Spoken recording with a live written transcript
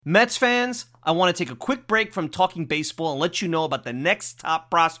Mets fans, I want to take a quick break from talking baseball and let you know about the next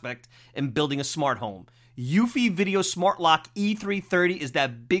top prospect in building a smart home. Eufy Video Smart Lock E330 is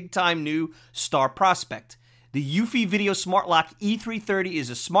that big-time new star prospect. The Eufy Video Smart Lock E330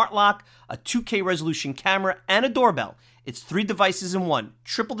 is a smart lock, a 2K resolution camera, and a doorbell. It's 3 devices in one,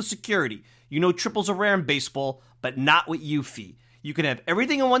 triple the security. You know triples are rare in baseball, but not with Eufy. You can have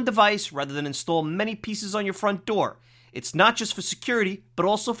everything in one device rather than install many pieces on your front door. It's not just for security, but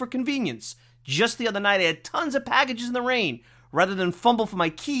also for convenience. Just the other night, I had tons of packages in the rain. Rather than fumble for my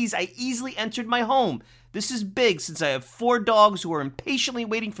keys, I easily entered my home. This is big since I have 4 dogs who are impatiently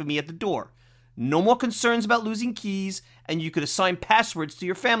waiting for me at the door. No more concerns about losing keys, and you could assign passwords to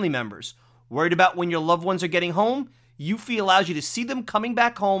your family members. Worried about when your loved ones are getting home? Eufy allows you to see them coming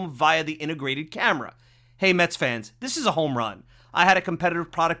back home via the integrated camera. Hey Mets fans, this is a home run. I had a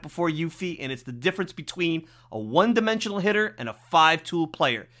competitive product before Eufy, and it's the difference between a one-dimensional hitter and a 5-tool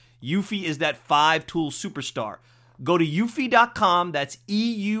player. Eufy is that 5-tool superstar. Go to eufy.com, that's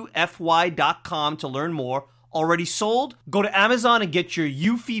EUFY.com to learn more. Already sold? Go to Amazon and get your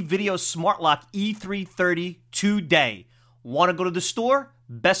Eufy Video Smart Lock E330 today. Want to go to the store?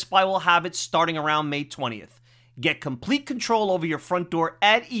 Best Buy will have it starting around May 20th. Get complete control over your front door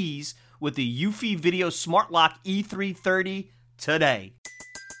at ease with the Eufy Video Smart Lock E330 today.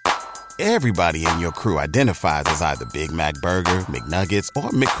 Everybody in your crew identifies as either Big Mac Burger, McNuggets, or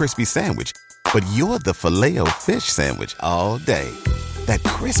McCrispy Sandwich. But you're the Filet-O-Fish Sandwich all day. That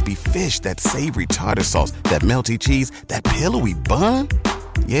crispy fish, that savory tartar sauce, that melty cheese, that pillowy bun.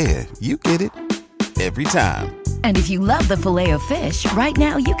 Yeah, you get it. Every time. And if you love the Filet-O-Fish, right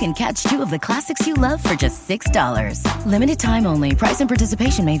now you can catch 2 of the classics you love for just $6. Limited time only. Price and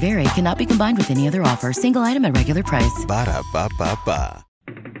participation may vary. Cannot be combined with any other offer. Single item at regular price. Ba-da-ba-ba-ba.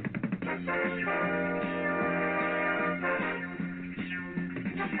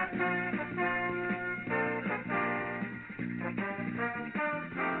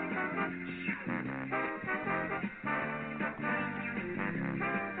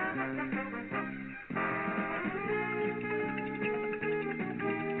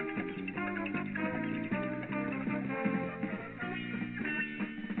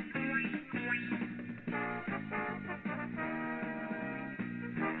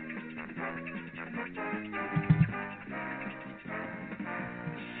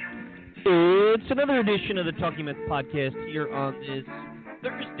 It's another edition of the Talking Mets podcast here on this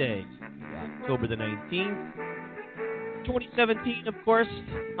Thursday, October the 19th, 2017, of course.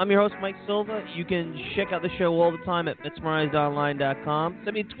 I'm your host, Mike Silva. You can check out the show all the time at MetsMerizedOnline.com.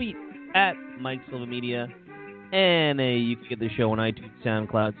 Send me a tweet at Mike Silva Media. And you can get the show on iTunes,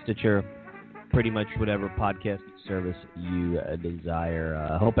 SoundCloud, Stitcher, pretty much whatever podcast service you desire.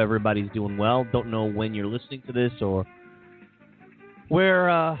 I hope everybody's doing well. Don't know when you're listening to this or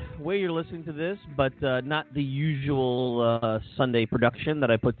where you're listening to this, but not the usual Sunday production that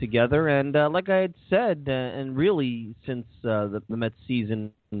I put together. And like I had said, and really since the Mets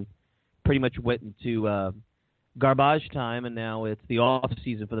season pretty much went into garbage time, and now it's the off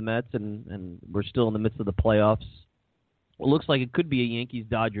season for the Mets, and we're still in the midst of the playoffs. It looks like it could be a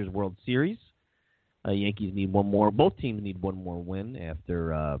Yankees-Dodgers World Series. Yankees need one more. Both teams need one more win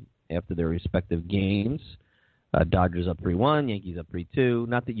after their respective games. Dodgers up 3-1, Yankees up 3-2.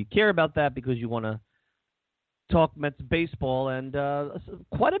 Not that you care about that because you want to talk Mets baseball, and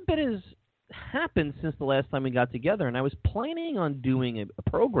quite a bit has happened since the last time we got together, and I was planning on doing a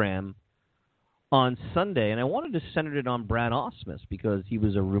program on Sunday, and I wanted to center it on Brad Ausmus because he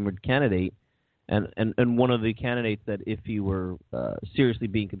was a rumored candidate, and one of the candidates that, if he were seriously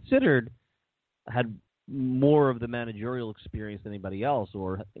being considered, had more of the managerial experience than anybody else,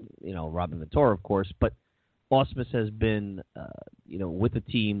 or Robin Ventura, of course, but Ausmus has been, with a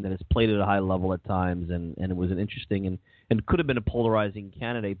team that has played at a high level at times, and it was an interesting and could have been a polarizing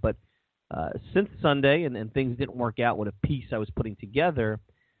candidate. But since Sunday, and things didn't work out with a piece I was putting together,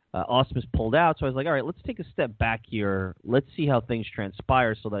 Ausmus pulled out. So I was like, all right, let's take a step back here. Let's see how things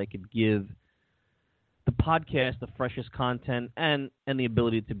transpire so that I could give the podcast the freshest content and the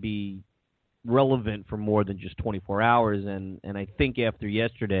ability to be relevant for more than just 24 hours. And I think after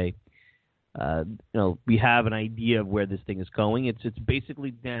yesterday, we have an idea of where this thing is going. It's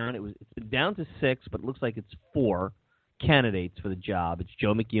basically down. It's been down to 6, but it looks like it's 4 candidates for the job. It's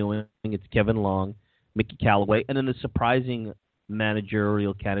Joe McEwing, it's Kevin Long, Mickey Callaway, and then the surprising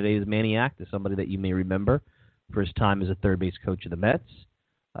managerial candidate is Manny Acta, somebody that you may remember for his time as a third base coach of the Mets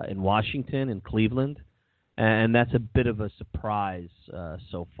in Washington and Cleveland, and that's a bit of a surprise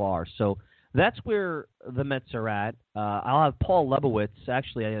so far. So that's where the Mets are at. I'll have Paul Lebowitz.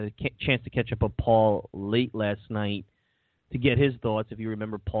 Actually, I had a chance to catch up with Paul late last night to get his thoughts. If you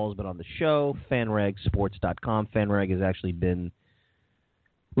remember, Paul's been on the show, fanragsports.com. Fanrag has actually been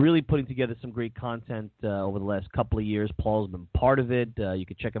really putting together some great content over the last couple of years. Paul's been part of it. You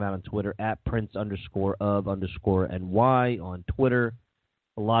can check him out on Twitter at Prince_of_NY on Twitter.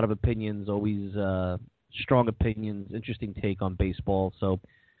 A lot of opinions, always strong opinions, interesting take on baseball. So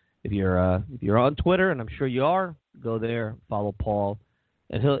if you're on Twitter, and I'm sure you are, go there, follow Paul,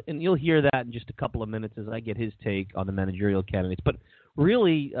 and you'll hear that in just a couple of minutes as I get his take on the managerial candidates. But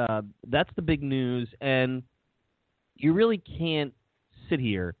really, that's the big news, and you really can't sit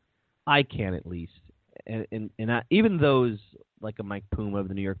here, I can at least, and even those like a Mike Puma of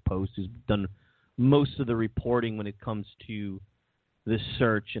the New York Post, who's done most of the reporting when it comes to this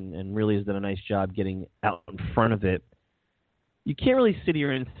search and really has done a nice job getting out in front of it. You can't really sit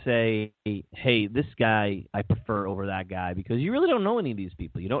here and say, hey, this guy I prefer over that guy, because you really don't know any of these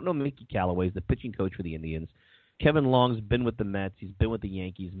people. You don't know Mickey Callaway, the pitching coach for the Indians. Kevin Long's been with the Mets. He's been with the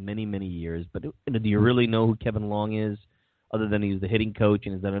Yankees many, many years. But do you really know who Kevin Long is, other than he's the hitting coach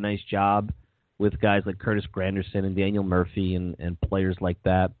and has done a nice job with guys like Curtis Granderson and Daniel Murphy and players like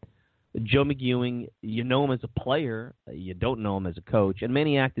that? Joe McEwing, you know him as a player. You don't know him as a coach. And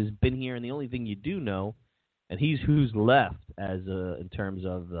Maniac has been here, and the only thing you do know, and he's who's left as in terms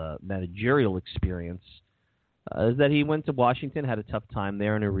of managerial experience, is that he went to Washington, had a tough time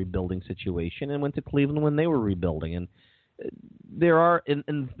there in a rebuilding situation, and went to Cleveland when they were rebuilding. And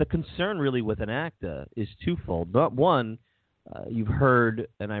and the concern really with an actor is twofold. Not one, you've heard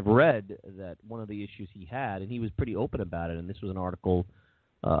and I've read that one of the issues he had, and he was pretty open about it, and this was an article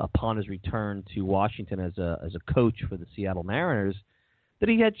upon his return to Washington as a coach for the Seattle Mariners, that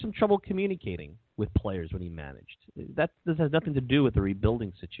he had some trouble communicating with players when he managed. This has nothing to do with the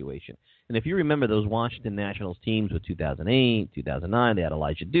rebuilding situation. And if you remember those Washington Nationals teams with 2008, 2009, they had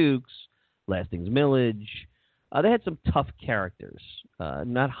Elijah Dukes, Lastings Millage. They had some tough characters,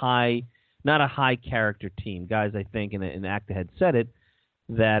 not a high character team. Guys, I think, and Acta had said it,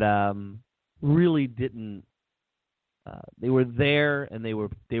 that really didn't. They were there, and they were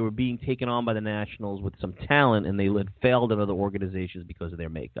being taken on by the Nationals with some talent, and they had failed at other organizations because of their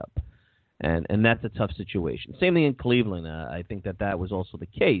makeup, and that's a tough situation. Same thing in Cleveland. I think that was also the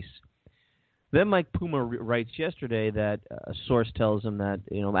case. Then Mike Puma writes yesterday that a source tells him that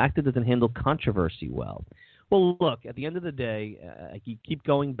Acta doesn't handle controversy well. Well, look, at the end of the day, I keep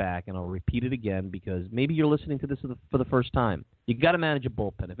going back, and I'll repeat it again because maybe you're listening to this for the first time. You got to manage a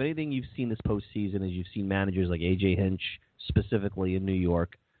bullpen. If anything you've seen this postseason is you've seen managers like A.J. Hinch, specifically in New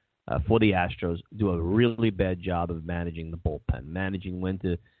York, for the Astros, do a really bad job of managing the bullpen, managing when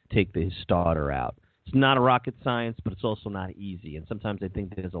to take his starter out. It's not a rocket science, but it's also not easy. And sometimes I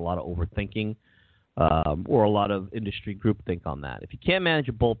think there's a lot of overthinking or a lot of industry groupthink on that. If you can't manage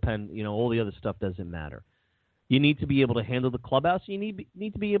a bullpen, all the other stuff doesn't matter. You need to be able to handle the clubhouse. You need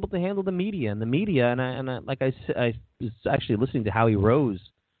to be able to handle the media. And the media, I like I said, I was actually listening to Howie Rose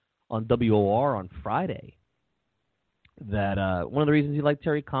on WOR on Friday. That one of the reasons he liked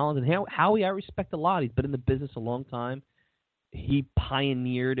Terry Collins, and Howie I respect a lot. He's been in the business a long time. He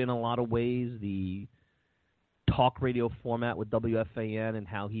pioneered in a lot of ways the talk radio format with WFAN, and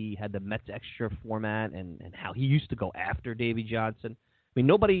how he had the Mets Extra format, and how he used to go after Davey Johnson. I mean,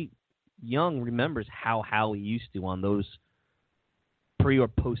 nobody young remembers how Howie used to on those pre or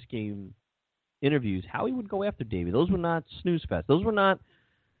post game interviews. Howie would go after Davey. Those were not snooze fest. Those were not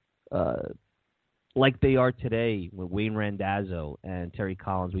like they are today with Wayne Randazzo and Terry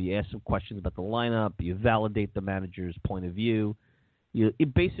Collins, where you ask some questions about the lineup, you validate the manager's point of view. You're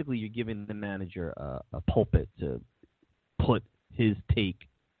giving the manager a pulpit to put his take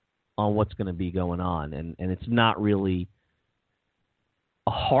on what's going to be going on, and it's not really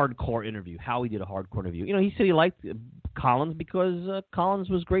a hardcore interview. Howie did a hardcore interview. He said he liked Collins because Collins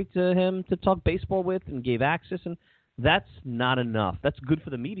was great to him to talk baseball with and gave access, and that's not enough. That's good for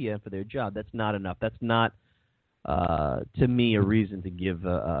the media and for their job. That's not enough. That's not, to me, a reason to give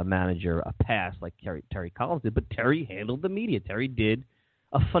a manager a pass like Terry Collins did. But Terry handled the media. Terry did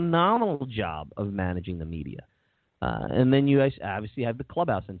a phenomenal job of managing the media. And then you guys obviously have the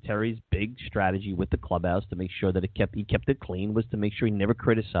clubhouse, and Terry's big strategy with the clubhouse to make sure that he kept it clean was to make sure he never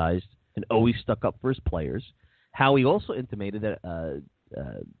criticized and always stuck up for his players. Howie also intimated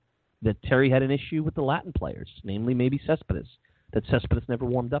that Terry had an issue with the Latin players, namely maybe Cespedes, that Cespedes never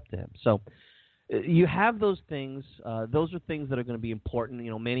warmed up to him. So you have those things. Those are things that are going to be important.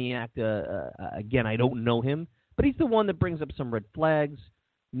 Maniac, again, I don't know him, but he's the one that brings up some red flags.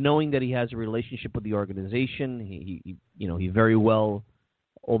 Knowing that he has a relationship with the organization, he very well,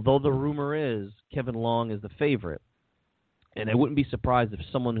 although the rumor is Kevin Long is the favorite, and I wouldn't be surprised if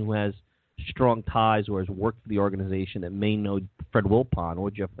someone who has strong ties or has worked for the organization that may know Fred Wilpon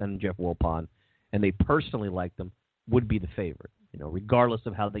or Jeff Wilpon, and they personally like them, would be the favorite, regardless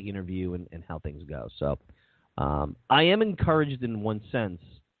of how they interview and how things go. So I am encouraged in one sense,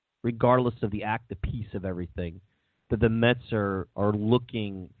 regardless of the active piece of everything, that the Mets are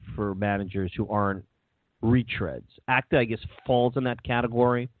looking for managers who aren't retreads. Acta, I guess, falls in that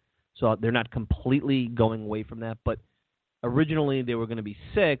category, so they're not completely going away from that. But originally they were going to be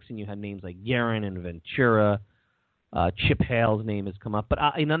 6, and you had names like Guerin and Ventura. Chip Hale's name has come up. But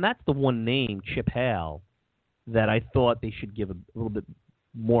that's the one name, Chip Hale, that I thought they should give a little bit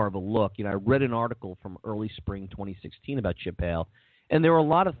more of a look. I read an article from early spring 2016 about Chip Hale, and there were a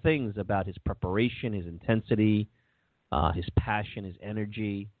lot of things about his preparation, his intensity, his passion, his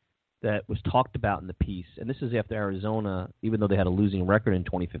energy that was talked about in the piece. And this is after Arizona, even though they had a losing record in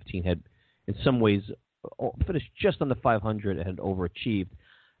 2015, had in some ways finished just under 500 and had overachieved.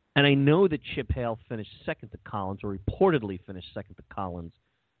 And I know that Chip Hale finished second to Collins, or reportedly finished second to Collins,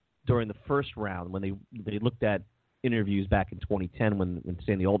 during the first round when they looked at interviews back in 2010 when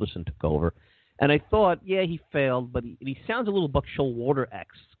Sandy Alderson took over. And I thought, yeah, he failed, but he sounds a little Buck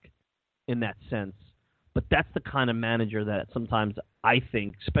Showalter-esque in that sense. But that's the kind of manager that sometimes I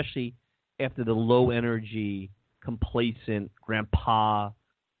think, especially after the low-energy, complacent, grandpa,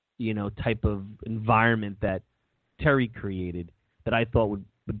 type of environment that Terry created, that I thought would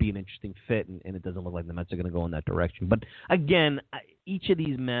be an interesting fit, and it doesn't look like the Mets are going to go in that direction. But again, each of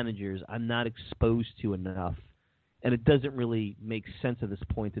these managers I'm not exposed to enough, and it doesn't really make sense at this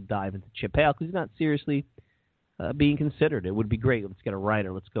point to dive into Chip Hale because he's not seriously being considered. It would be great. Let's get a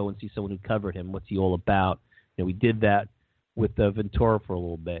writer. Let's go and see someone who covered him. What's he all about? We did that with Ventura for a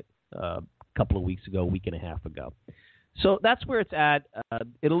little bit a couple of weeks ago, a week and a half ago. So that's where it's at.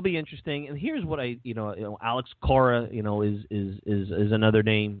 It'll be interesting. And here's what Alex Cora, is another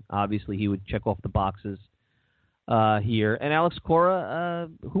name. Obviously, he would check off the boxes here. And Alex Cora,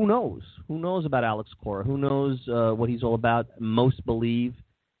 who knows? Who knows about Alex Cora? Who knows what he's all about? Most believe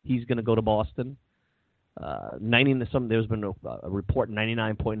he's going to go to Boston. There's been a report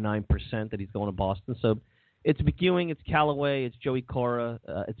 99.9% that he's going to Boston. So it's McEwing, it's Callaway, it's Joey Cora.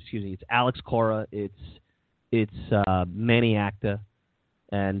 It's Alex Cora. It's Manny Acta,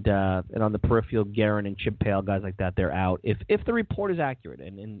 and on the peripheral, Guerin and Chip Hale, guys like that, they're out. If the report is accurate,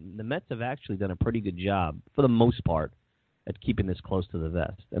 and the Mets have actually done a pretty good job, for the most part, at keeping this close to the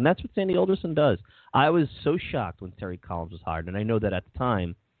vest. And that's what Sandy Alderson does. I was so shocked when Terry Collins was hired, and I know that at the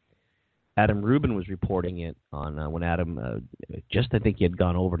time, Adam Rubin was reporting it on when Adam, I think he had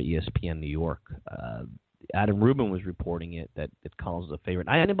gone over to ESPN New York. Adam Rubin was reporting it, that Collins was a favorite.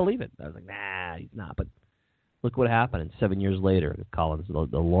 I didn't believe it. I was like, nah, he's not, but look what happened. And 7 years later, Collins,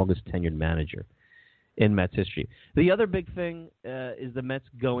 the longest tenured manager in Mets history. The other big thing is the Mets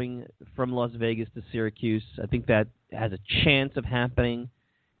going from Las Vegas to Syracuse. I think that has a chance of happening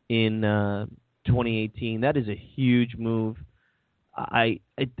in 2018. That is a huge move.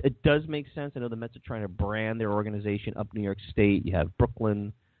 It does make sense. I know the Mets are trying to brand their organization up New York State. You have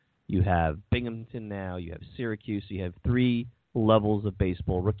Brooklyn, you have Binghamton now, you have Syracuse. You have 3 levels of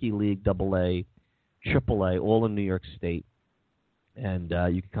baseball: Rookie League, AA, AAA, all in New York State, and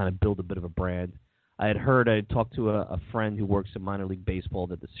you can kind of build a bit of a brand. I had talked to a friend who works in minor league baseball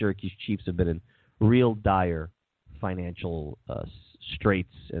that the Syracuse Chiefs have been in real dire financial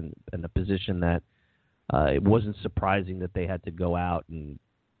straits and a position that it wasn't surprising that they had to go out and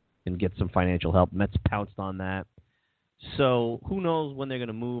get some financial help. Mets pounced on that. So who knows when they're going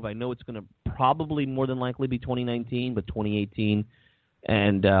to move. I know it's going to probably more than likely be 2019, but 2018.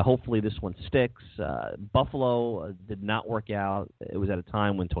 And hopefully this one sticks. Buffalo did not work out. It was at a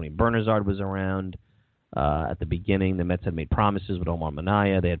time when Tony Bernazard was around. At the beginning, the Mets had made promises with Omar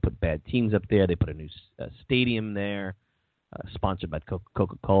Minaya. They had put bad teams up there. They put a new stadium there, sponsored by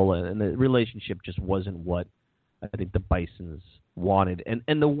Coca-Cola. And the relationship just wasn't what I think the Bisons wanted.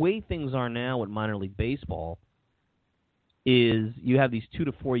 And the way things are now with minor league baseball is you have these 2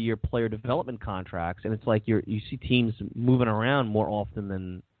 to 4 year player development contracts, and it's like you see teams moving around more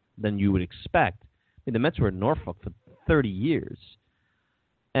often than you would expect. I mean, the Mets were in Norfolk for 30 years,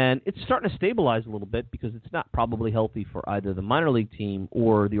 and it's starting to stabilize a little bit because it's not probably healthy for either the minor league team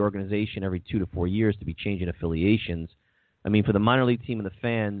or the organization every 2 to 4 years to be changing affiliations. I mean, for the minor league team and the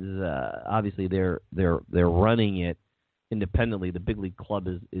fans, obviously they're running it independently. The big league club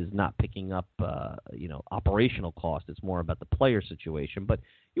is not picking up operational cost. It's more about the player situation. But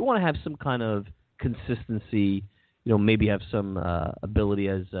you want to have some kind of consistency, maybe have some ability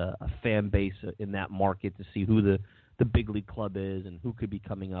as a fan base in that market to see who the big league club is and who could be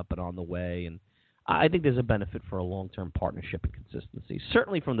coming up and on the way. And I think there's a benefit for a long-term partnership and consistency,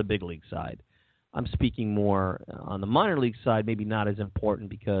 certainly from the big league side. I'm speaking more on the minor league side, maybe not as important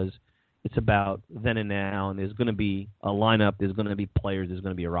because it's about then and now, and there's going to be a lineup, there's going to be players, there's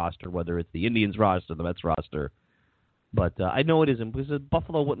going to be a roster, whether it's the Indians roster, the Mets roster. But I know it isn't, because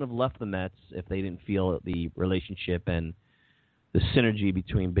Buffalo wouldn't have left the Mets if they didn't feel the relationship and the synergy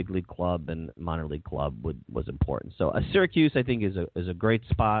between big league club and minor league club was important. So Syracuse, I think, is a great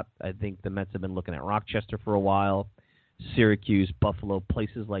spot. I think the Mets have been looking at Rochester for a while. Syracuse, Buffalo,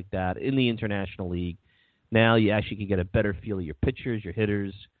 places like that in the International League. Now you actually can get a better feel of your pitchers, your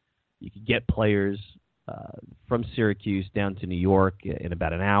hitters. You can get players from Syracuse down to New York in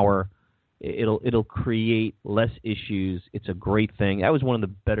about an hour. It'll create less issues. It's a great thing. That was one of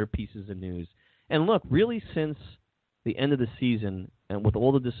the better pieces of news. And look, really since the end of the season, and with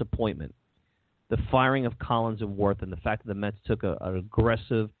all the disappointment, the firing of Collins and Worth, and the fact that the Mets took an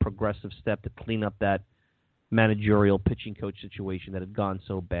aggressive, progressive step to clean up that managerial pitching coach situation that had gone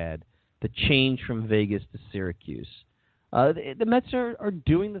so bad, the change from Vegas to Syracuse. The Mets are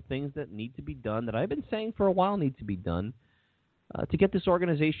doing the things that need to be done, that I've been saying for a while need to be done, to get this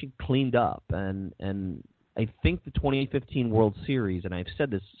organization cleaned up. And I think the 2015 World Series, and I've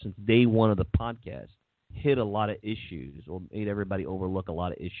said this since day one of the podcast, hit a lot of issues, or made everybody overlook a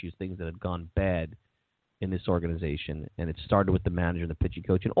lot of issues, things that had gone bad in this organization. And it started with the manager and the pitching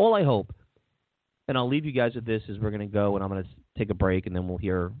coach. And all I hope, and I'll leave you guys with this, is we're going to go and I'm going to take a break, and then we'll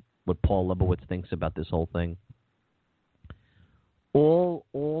hear what Paul Lebowitz thinks about this whole thing. All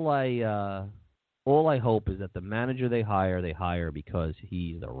I hope is that the manager they hire because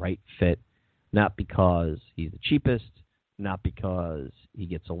he's the right fit, not because he's the cheapest, not because he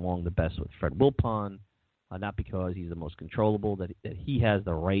gets along the best with Fred Wilpon, not because he's the most controllable, that he has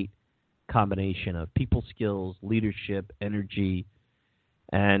the right combination of people skills, leadership, energy.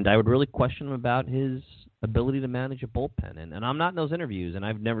 And I would really question him about his ability to manage a bullpen. And I'm not in those interviews, and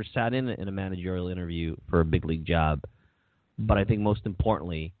I've never sat in a managerial interview for a big league job. But I think most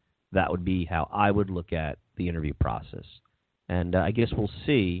importantly, that would be how I would look at the interview process. And I guess we'll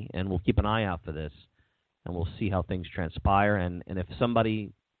see, and we'll keep an eye out for this, and we'll see how things transpire. And if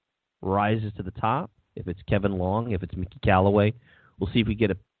somebody rises to the top, if it's Kevin Long, if it's Mickey Callaway, we'll see if we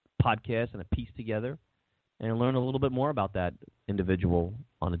get a podcast and a piece together and learn a little bit more about that individual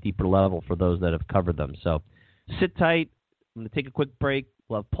on a deeper level for those that have covered them. So sit tight. I'm going to take a quick break.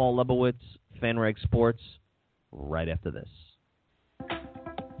 We'll have Paul Lebowitz, FanRag Sports, right after this.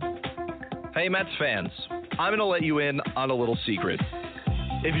 Hey, Mets fans. I'm going to let you in on a little secret.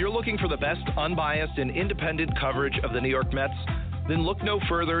 If you're looking for the best unbiased and independent coverage of the New York Mets, then look no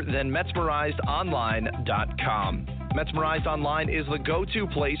further than MetsmerizedOnline.com. Metsmerized Online is the go-to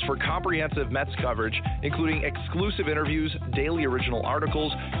place for comprehensive Mets coverage, including exclusive interviews, daily original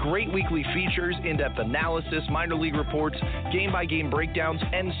articles, great weekly features, in-depth analysis, minor league reports, game-by-game breakdowns,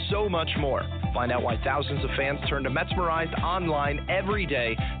 and so much more. Find out why thousands of fans turn to Metsmerized Online every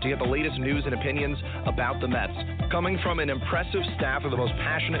day to get the latest news and opinions about the Mets. Coming from an impressive staff of the most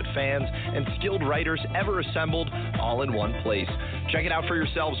passionate fans and skilled writers ever assembled, all in one place. Check it out for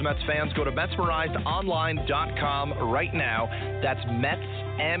yourselves, Mets fans. Go to MetsmerizedOnline.com right now. That's Mets,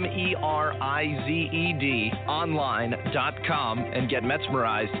 MERIZED, online.com, and get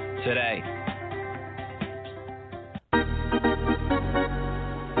Metsmerized today.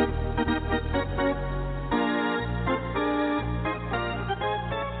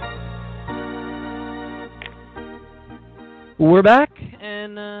 We're back,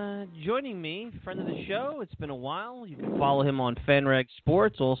 and joining me, friend of the show, it's been a while. You can follow him on FanRag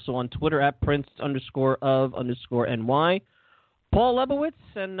Sports, also on Twitter at Prince_of_NY. Paul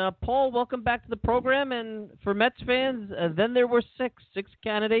Lebowitz, and Paul, welcome back to the program. And for Mets fans, then there were six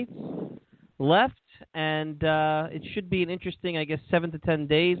candidates left, and it should be an interesting, 7 to 10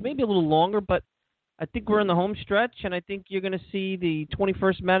 days, maybe a little longer, but I think we're in the home stretch, and I think you're going to see the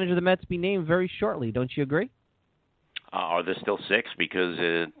 21st manager of the Mets be named very shortly. Don't you agree? Are there still 6? Because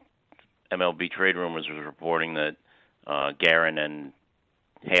MLB Trade Rumors was reporting that Guerin and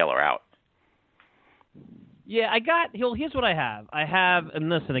Hale are out. Yeah, here's what I have. And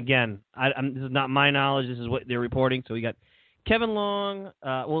listen, again, this is not my knowledge. This is what they're reporting. So we got Kevin Long.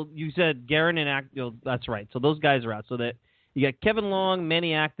 You said Guerin and that's right. So those guys are out. So that you got Kevin Long,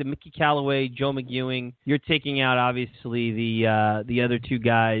 Manny Acta, Mickey Callaway, Joe McEwing. You're taking out, obviously, the other 2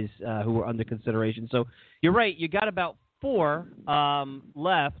 guys who were under consideration. So you're right. You got about 4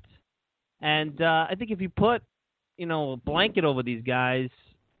 left. And I think if you put, a blanket over these guys,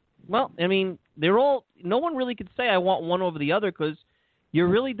 well, they're all – no one really could say I want one over the other because you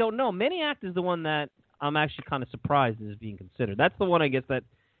really don't know. Manny Acta is the one that I'm actually kind of surprised is being considered. That's the one, I guess, that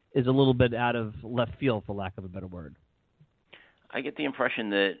is a little bit out of left field, for lack of a better word. I get the impression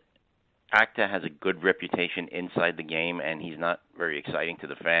that Acta has a good reputation inside the game, and he's not very exciting to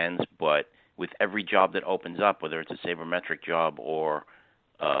the fans. But with every job that opens up, whether it's a sabermetric job or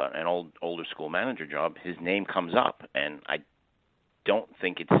an older school manager job, his name comes up, and I don't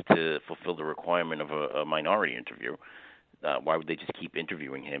think it's to fulfill the requirement of a minority interview. Why would they just keep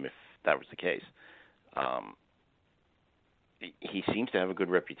interviewing him if that was the case? He seems to have a good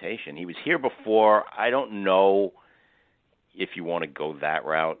reputation. He was here before. I don't know if you want to go that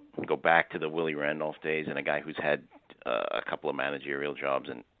route, go back to the Willie Randolph days and a guy who's had a couple of managerial jobs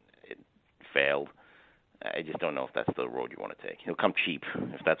and it failed. I just don't know if that's the road you want to take. He'll come cheap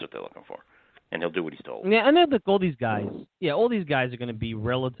if that's what they're looking for, and he'll do what he's told. Yeah, I know that all these guys are going to be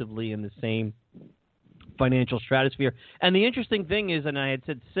relatively in the same financial stratosphere. And the interesting thing is, and I had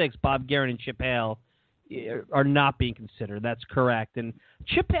said 6, Bob Guerin and Chip Hale are not being considered. That's correct. And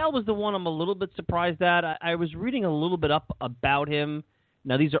Chip Hale was the one I'm a little bit surprised at. I was reading a little bit up about him.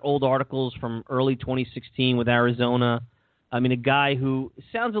 Now, these are old articles from early 2016 with Arizona. I mean, a guy who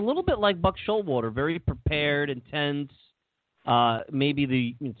sounds a little bit like Buck Showalter, very prepared, intense, maybe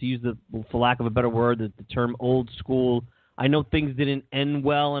to use for lack of a better word, the term old school. I know things didn't end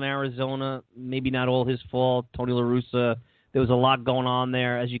well in Arizona, maybe not all his fault. Tony La Russa, there was a lot going on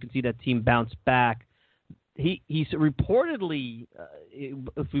there. As you can see, that team bounced back. He's reportedly,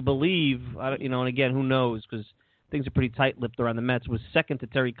 if we believe, and again, who knows, because things are pretty tight-lipped around the Mets, was second to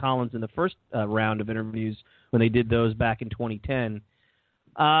Terry Collins in the first round of interviews when they did those back in 2010.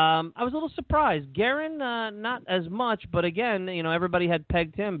 I was a little surprised. Guerin, not as much, but again, everybody had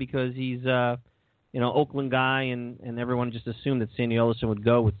pegged him because he's, Oakland guy, and everyone just assumed that Sandy Alderson would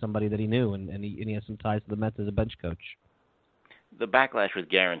go with somebody that he knew, and he has some ties to the Mets as a bench coach. The backlash with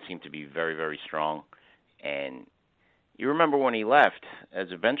Guerin seemed to be very, very strong. And you remember when he left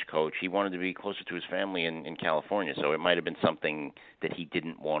as a bench coach, he wanted to be closer to his family in California, so it might have been something that he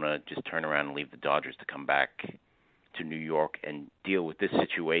didn't want to just turn around and leave the Dodgers to come back to New York and deal with this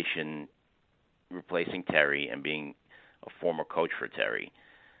situation, replacing Terry and being a former coach for Terry.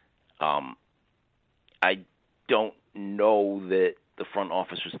 I don't know that the front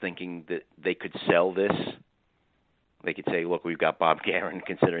office was thinking that they could sell this. They could say, look, we've got Bob Guerin,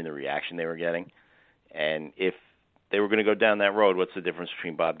 considering the reaction they were getting. And if they were going to go down that road, what's the difference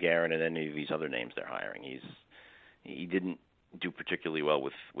between Bob Guerin and any of these other names they're hiring? He didn't do particularly well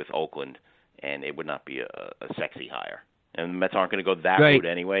with Oakland, and it would not be a sexy hire. And the Mets aren't going to go that route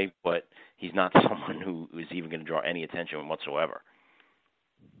anyway, but he's not someone who is even going to draw any attention whatsoever.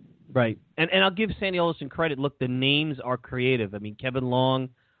 Right. And I'll give Sandy Alderson credit. Look, the names are creative. I mean, Kevin Long,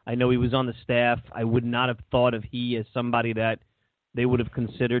 I know he was on the staff. I would not have thought of he as somebody that they would have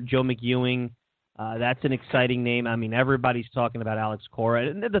considered. Joe McEwing, that's an exciting name. I mean, everybody's talking about Alex Cora.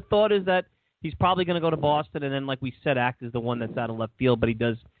 And the thought is that he's probably going to go to Boston, and then, like we said, Act is the one that's out of left field, but he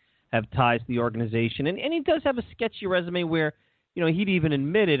does have ties to the organization. And he does have a sketchy resume where, he'd even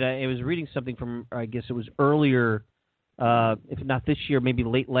admitted, I was reading something from, I guess it was earlier, if not this year, maybe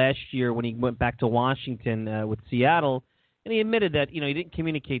late last year when he went back to Washington with Seattle, and he admitted that, he didn't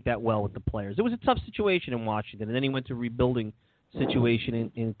communicate that well with the players. It was a tough situation in Washington, and then he went to a rebuilding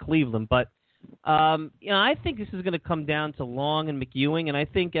situation in Cleveland. But I think this is going to come down to Long and McEwing, and I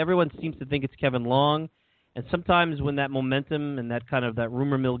think everyone seems to think it's Kevin Long. And sometimes when that momentum and that kind of that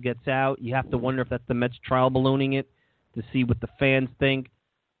rumor mill gets out, you have to wonder if that's the Mets trial ballooning it to see what the fans think.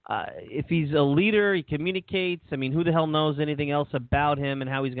 If he's a leader, he communicates. I mean, who the hell knows anything else about him and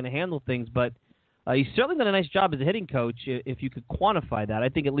how he's going to handle things? But he's certainly done a nice job as a hitting coach, if you could quantify that. I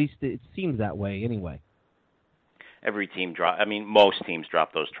think at least it seems that way anyway. Every team most teams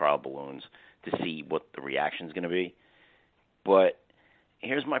drop those trial balloons to see what the reaction is going to be. But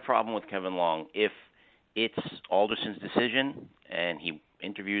here's my problem with Kevin Long. If it's Alderson's decision and he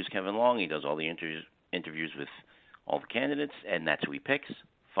interviews Kevin Long, he does all the interviews with all the candidates, and that's who he picks,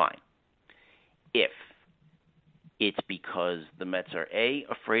 fine. If it's because the Mets are, A,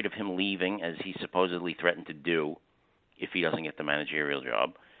 afraid of him leaving, as he supposedly threatened to do if he doesn't get the managerial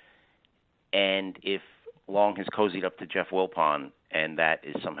job, and if Long has cozied up to Jeff Wilpon, and that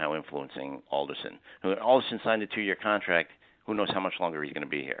is somehow influencing Alderson. Alderson signed a 2-year contract. Who knows how much longer he's going to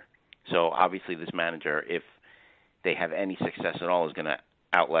be here? So obviously this manager, if they have any success at all, is going to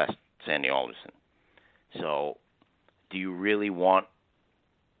outlast Sandy Alderson. So do you really want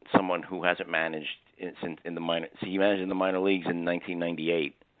someone who hasn't managed in the minor? See, he managed in the minor leagues in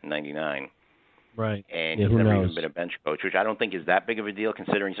 1998 and 99. Right. And he's never even been a bench coach, which I don't think is that big of a deal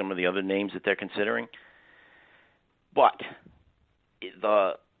considering some of the other names that they're considering. But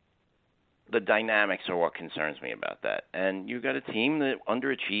the the dynamics are what concerns me about that. And you've got a team that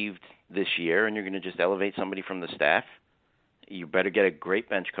underachieved this year, and you're going to just elevate somebody from the staff. You better get a great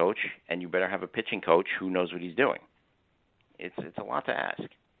bench coach, and you better have a pitching coach who knows what he's doing. It's a lot to ask.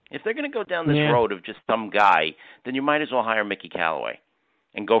 If they're going to go down this road of just some guy, then you might as well hire Mickey Callaway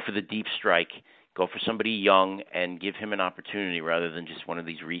and go for the deep strike, go for somebody young and give him an opportunity rather than just one of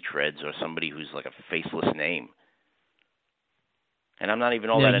these retreads or somebody who's like a faceless name. And I'm not even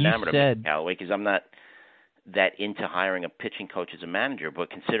all that enamored of Mickey Callaway because I'm not that into hiring a pitching coach as a manager.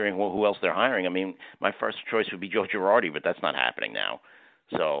 But considering who else they're hiring, I mean, my first choice would be Joe Girardi, but that's not happening now.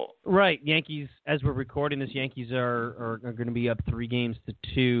 So right, Yankees. As we're recording this, Yankees are going to be up 3-2,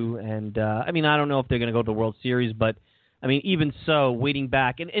 and I mean, I don't know if they're going to go to the World Series, but I mean, even so, waiting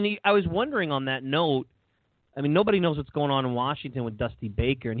back, and I was wondering on that note. I mean, nobody knows what's going on in Washington with Dusty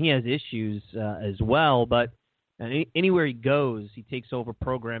Baker, and he has issues as well. But anywhere he goes, he takes over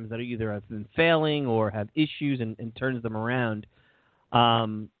programs that either have been failing or have issues and turns them around.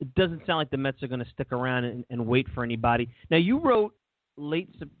 It doesn't sound like the Mets are going to stick around and wait for anybody. Now, you wrote late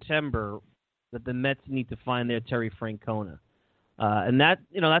September that the Mets need to find their Terry Francona. And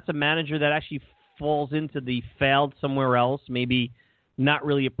that's a manager that actually falls into the failed somewhere else, maybe not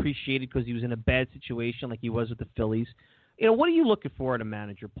really appreciated because he was in a bad situation like he was with the Phillies. What are you looking for in a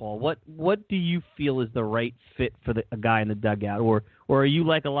manager, Paul? What do you feel is the right fit for a guy in the dugout? Or are you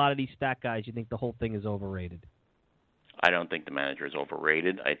like a lot of these stat guys, you think the whole thing is overrated? I don't think the manager is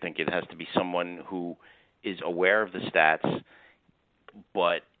overrated. I think it has to be someone who is aware of the stats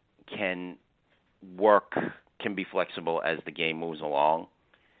but can be flexible as the game moves along.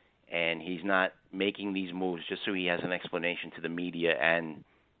 And he's not making these moves just so he has an explanation to the media and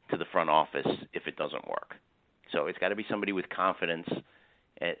to the front office if it doesn't work. So it's got to be somebody with confidence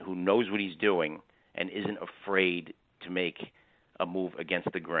who knows what he's doing and isn't afraid to make a move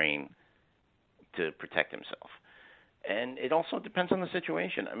against the grain to protect himself. And it also depends on the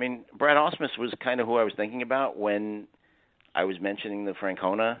situation. I mean, Brad Ausmus was kind of who I was thinking about when I was mentioning the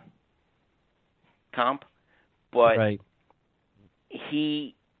Francona comp. But right.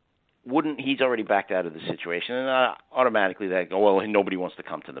 He's already backed out of the situation. And automatically nobody wants to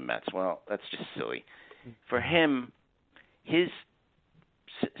come to the Mets. Well, that's just silly. For him, his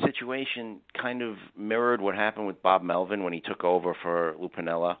situation kind of mirrored what happened with Bob Melvin when he took over for Lou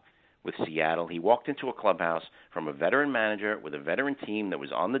Piniella with Seattle. He walked into a clubhouse from a veteran manager with a veteran team that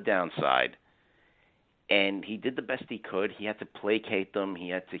was on the downside, and he did the best he could. He had to placate them. He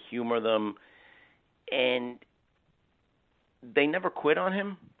had to humor them, and they never quit on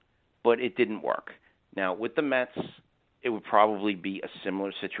him, but it didn't work. Now, with the Mets, it would probably be a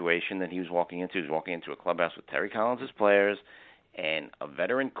similar situation that he was walking into. He was walking into a clubhouse with Terry Collins' players and a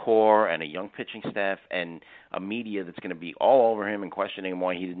veteran core and a young pitching staff and a media that's going to be all over him and questioning him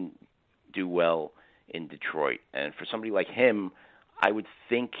why he didn't do well in Detroit. And for somebody like him, I would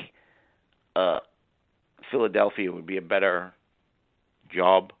think Philadelphia would be a better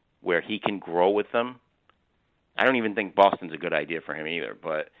job where he can grow with them. I don't even think Boston's a good idea for him either,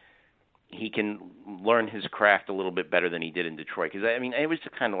 but he can learn his craft a little bit better than he did in Detroit. Because, I mean, it was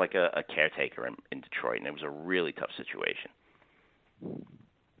just kind of like a caretaker in Detroit, and it was a really tough situation.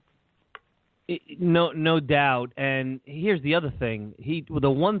 No doubt. And here's the other thing.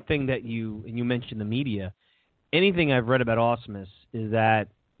 The one thing that you mentioned, the media, anything I've read about Ausmus is that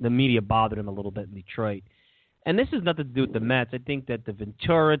the media bothered him a little bit in Detroit. And this has nothing to do with the Mets. I think that the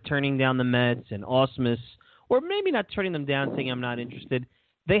Ventura turning down the Mets and Ausmus, or maybe not turning them down, saying I'm not interested,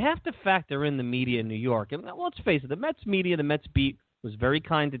 they have to factor in the media in New York. And let's face it, the Mets media, the Mets beat, was very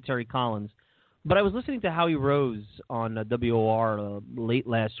kind to Terry Collins. But I was listening to Howie Rose on WOR late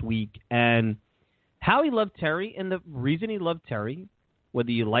last week, and Howie loved Terry, and the reason he loved Terry, whether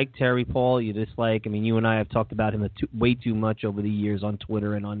you like Terry, Paul, you dislike, I mean, you and I have talked about him way too much over the years on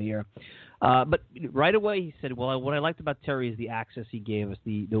Twitter and on the air. But right away he said, well, what I liked about Terry is the access he gave us,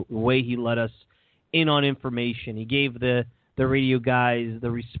 the way he let us in on information. He gave the radio guys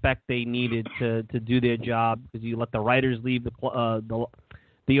the respect they needed to do their job, because you let the writers leave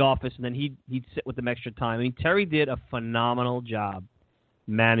the office, and then he'd sit with them extra time. I mean, Terry did a phenomenal job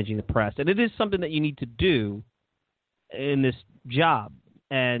managing the press, and it is something that you need to do in this job.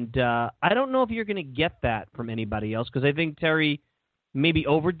 And I don't know if you're going to get that from anybody else, because I think Terry maybe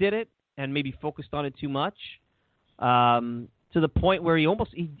overdid it and maybe focused on it too much, to the point where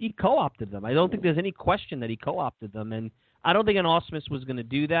he co-opted them. I don't think there's any question that he co-opted them, and I don't think an Ausmus was going to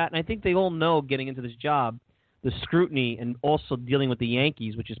do that. And I think they all know getting into this job, the scrutiny and also dealing with the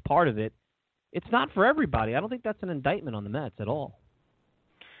Yankees, which is part of it, it's not for everybody. I don't think that's an indictment on the Mets at all.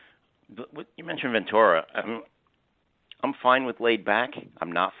 But you mentioned Ventura. I'm fine with laid back.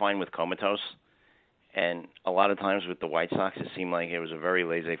 I'm not fine with comatose. And a lot of times with the White Sox, it seemed like it was a very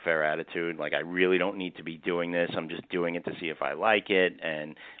laissez-faire attitude. Like, I really don't need to be doing this. I'm just doing it to see if I like it,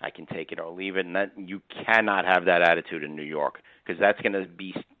 and I can take it or leave it. And that you cannot have that attitude in New York, because that's going to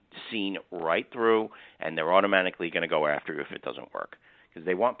be seen right through, and they're automatically going to go after you if it doesn't work. Because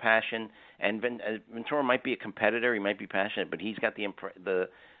they want passion. And Ventura might be a competitor. He might be passionate, but he's got the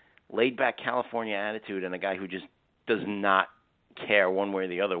laid-back California attitude, and a guy who just does not care one way or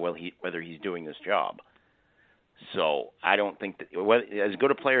the other whether he's doing this job. So I don't think that, as good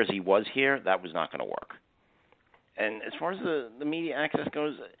a player as he was here, that was not going to work. And as far as the media access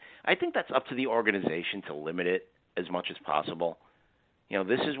goes, I think that's up to the organization to limit it as much as possible. You know,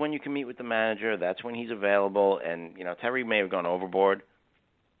 this is when you can meet with the manager. That's when he's available. And, you know, Terry may have gone overboard,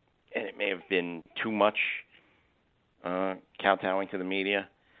 and it may have been too much kowtowing to the media.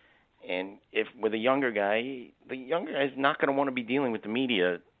 And if with a younger guy, the younger guy is not going to want to be dealing with the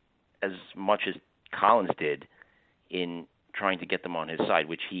media as much as Collins did in trying to get them on his side,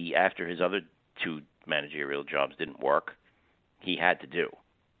 which he, after his other two managerial jobs didn't work, he had to do.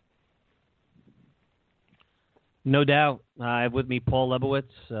 No doubt. I have with me Paul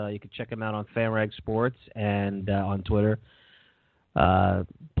Lebowitz. You can check him out on FanRag Sports and on Twitter.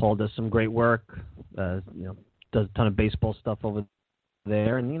 Paul does some great work. Does a ton of baseball stuff over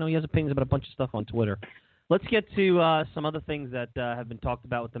there, and he has opinions about a bunch of stuff on Twitter. Let's get to some other things that have been talked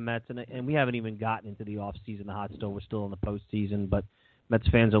about with the Mets, and we haven't even gotten into the offseason, the hot stove. We're still in the postseason, but Mets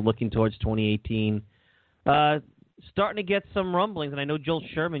fans are looking towards 2018. Starting to get some rumblings, and I know Joel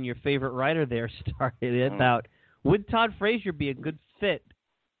Sherman, your favorite writer there, started about, would Todd Frazier be a good fit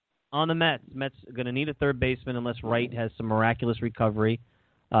on the Mets? Mets are going to need a third baseman unless Wright has some miraculous recovery.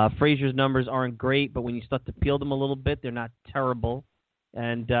 Frazier's numbers aren't great, but when you start to peel them a little bit, they're not terrible.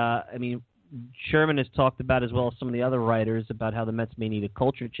 And, Sherman has talked about, as well as some of the other writers, about how the Mets may need a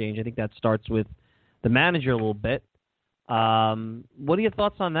culture change. I think that starts with the manager a little bit. What are your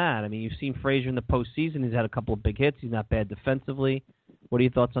thoughts on that? I mean, you've seen Frazier in the postseason. He's had a couple of big hits. He's not bad defensively. What are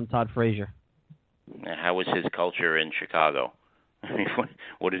your thoughts on Todd Frazier? How was his culture in Chicago? I mean,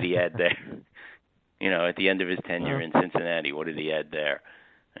 what did he add there? At the end of his tenure in Cincinnati, what did he add there?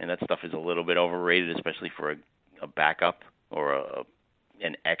 And that stuff is a little bit overrated, especially for a backup or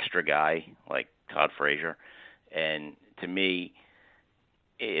an extra guy like Todd Frazier. And to me,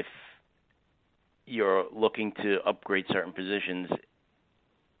 if you're looking to upgrade certain positions,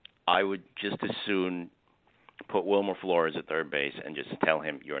 I would just as soon put Wilmer Flores at third base and just tell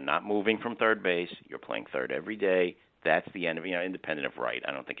him, you're not moving from third base. You're playing third every day. That's the end of it. Independent of Wright.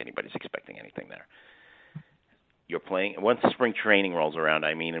 I don't think anybody's expecting anything there. You're playing once spring training rolls around,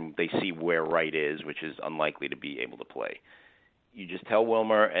 and they see where Wright is, which is unlikely to be able to play. You just tell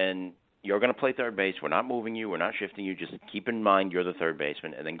Wilmer, and you're going to play third base. We're not moving you. We're not shifting you. Just keep in mind you're the third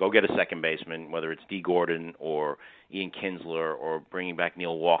baseman, and then go get a second baseman, whether it's D. Gordon or Ian Kinsler or bringing back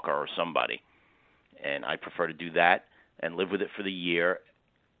Neil Walker or somebody. And I prefer to do that and live with it for the year,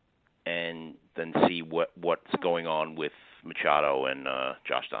 and then see what's going on with Machado and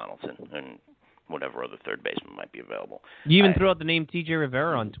Josh Donaldson and whatever other third baseman might be available. You even threw out the name T.J.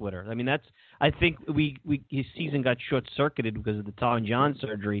 Rivera on Twitter. I mean, I think his season got short-circuited because of the Tom John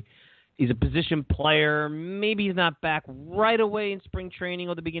surgery. He's a position player. Maybe he's not back right away in spring training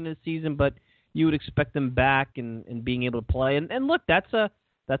or the beginning of the season, but you would expect him back and being able to play. And look, that's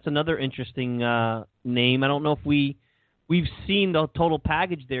another interesting name. I don't know if we've seen the total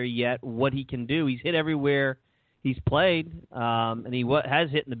package there yet, what he can do. He's hit everywhere he's played, and he has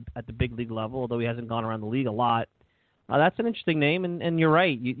hit at the big league level, although he hasn't gone around the league a lot. That's an interesting name, and you're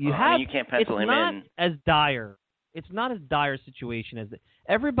right. You can't pencil him in. It's not as dire. It's not as dire a situation as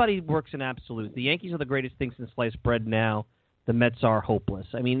everybody works in absolutes. The Yankees are the greatest thing since sliced bread now. The Mets are hopeless.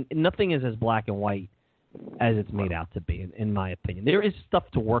 I mean, nothing is as black and white as it's made out to be, in my opinion. There is stuff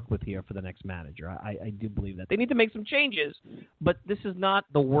to work with here for the next manager. I do believe that. They need to make some changes, but this is not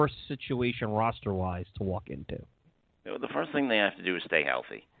the worst situation roster-wise to walk into. The first thing they have to do is stay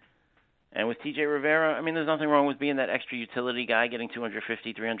healthy. And with T.J. Rivera, there's nothing wrong with being that extra utility guy, getting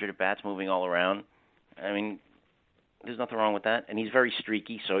 250, 300 at-bats, moving all around. There's nothing wrong with that. And he's very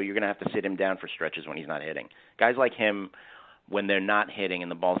streaky, so you're going to have to sit him down for stretches when he's not hitting. Guys like him, when they're not hitting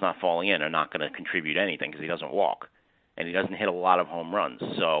and the ball's not falling in, are not going to contribute anything because he doesn't walk. And he doesn't hit a lot of home runs.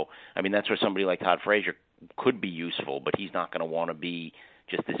 So, that's where somebody like Todd Frazier could be useful, but he's not going to want to be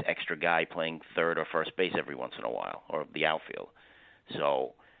just this extra guy playing third or first base every once in a while, or the outfield.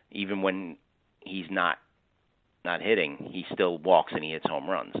 So even when he's not hitting, he still walks and he hits home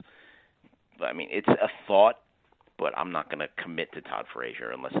runs. But, it's a thought, but I'm not going to commit to Todd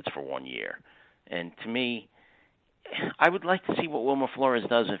Frazier unless it's for 1 year. And to me, I would like to see what Wilmer Flores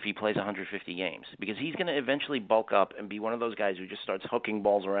does if he plays 150 games, because he's going to eventually bulk up and be one of those guys who just starts hooking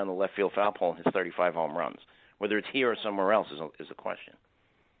balls around the left field foul pole and hits 35 home runs. Whether it's here or somewhere else is a question.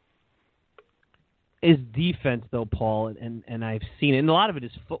 His defense, though, Paul, and I've seen it, and a lot of it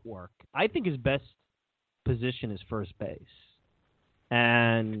is footwork. I think his best position is first base.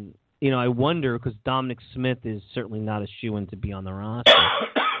 And, I wonder, because Dominic Smith is certainly not a shoo-in to be on the roster.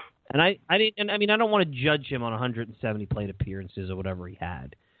 And I don't want to judge him on 170 plate appearances or whatever he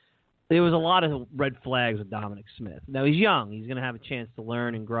had. There was a lot of red flags with Dominic Smith. Now, he's young. He's going to have a chance to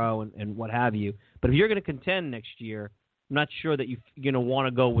learn and grow and what have you. But if you're going to contend next year, I'm not sure that you're going to want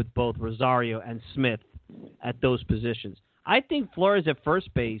to go with both Rosario and Smith at those positions. I think Flores at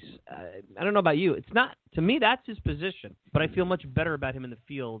first base, I don't know about you. It's not, to me, that's his position. But I feel much better about him in the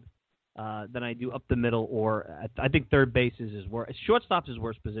field than I do up the middle, or I think third base is his worst. Shortstop's his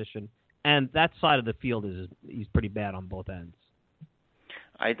worst position, and that side of the field he's pretty bad on both ends.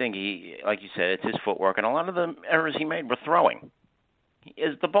 I think he, like you said, it's his footwork, and a lot of the errors he made were throwing.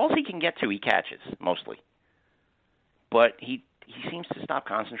 The balls he can get to, he catches mostly, but he seems to stop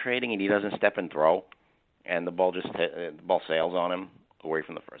concentrating and he doesn't step and throw, and the ball sails on him away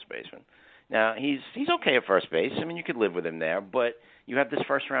from the first baseman. Now he's okay at first base. I mean, you could live with him there, but you have this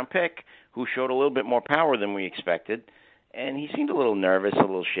first-round pick who showed a little bit more power than we expected, and he seemed a little nervous, a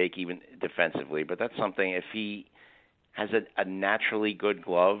little shaky even defensively. But that's something, if he has a naturally good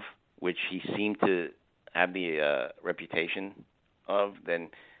glove, which he seemed to have the reputation of, then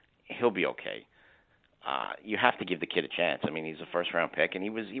he'll be okay. You have to give the kid a chance. I mean, he's a first-round pick, and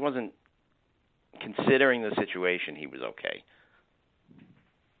he wasn't, considering the situation, he was okay.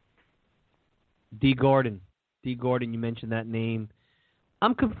 D. Gordon, you mentioned that name.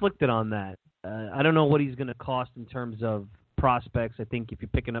 I'm conflicted on that. I don't know what he's going to cost in terms of prospects. I think if you're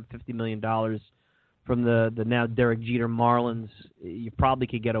picking up $50 million from the now Derek Jeter Marlins, you probably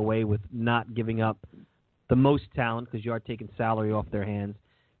could get away with not giving up the most talent because you are taking salary off their hands.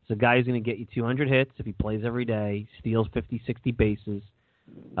 So a guy who's going to get you 200 hits if he plays every day, steals 50, 60 bases,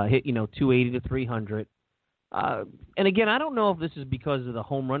 hit 280 to 300. And again, I don't know if this is because of the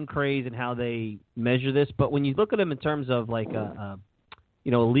home run craze and how they measure this, but when you look at him in terms of like a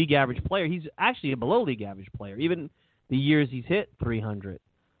league average player, he's actually a below league average player. Even the years he's hit 300.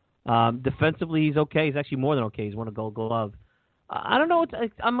 Defensively, he's okay. He's actually more than okay. He's won a Gold Glove. I don't know.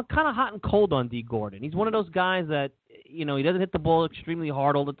 I'm kind of hot and cold on D. Gordon. He's one of those guys that he doesn't hit the ball extremely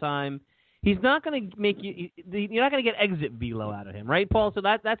hard all the time. He's not going to make you. You're not going to get exit velo out of him, right, Paul? So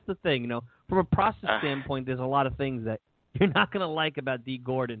that's the thing. From a process standpoint, there's a lot of things that you're not going to like about D.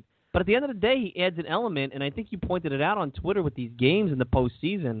 Gordon. But at the end of the day, he adds an element, and I think you pointed it out on Twitter with these games in the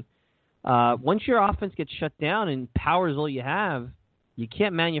postseason. Once your offense gets shut down and power is all you have, you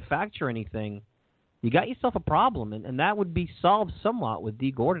can't manufacture anything. You got yourself a problem, and that would be solved somewhat with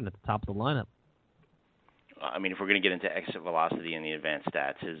D. Gordon at the top of the lineup. I mean, if we're going to get into exit velocity in the advanced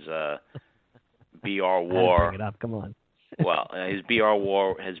stats, his BR WAR. Bring it up. Come on. Well, his BR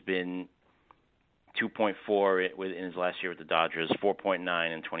WAR has been 2.4 in his last year with the Dodgers, 4.9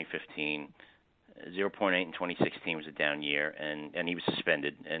 in 2015, 0.8 in 2016 was a down year, and he was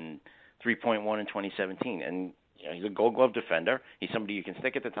suspended, and 3.1 in 2017. And he's a Gold Glove defender. He's somebody you can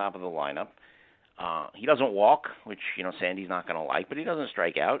stick at the top of the lineup. He doesn't walk, which Sandy's not going to like, but he doesn't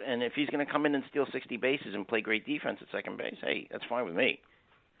strike out. And if he's going to come in and steal 60 bases and play great defense at second base, hey, that's fine with me.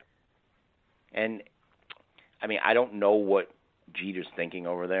 And I mean, I don't know what Jeter's thinking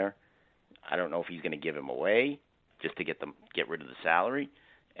over there. I don't know if he's going to give him away just to get rid of the salary,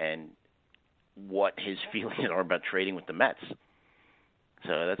 and what his feelings are about trading with the Mets.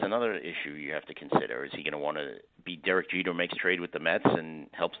 So that's another issue you have to consider. Is he going to want to be Derek Jeter makes trade with the Mets and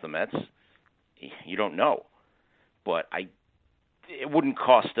helps the Mets? You don't know. But it wouldn't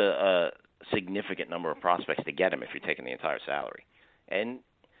cost a significant number of prospects to get him if you're taking the entire salary. And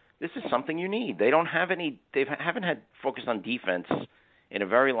this is something you need. They don't have any. They haven't had focus on defense in a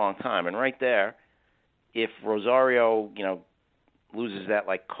very long time. And right there, if Rosario, loses that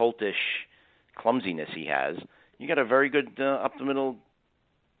like coltish clumsiness he has, you got a very good up the middle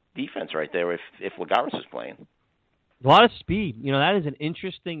defense right there. If Lagares is playing. A lot of speed. That is an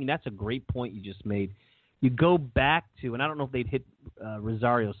interesting, that's a great point you just made. You go back to, and I don't know if they'd hit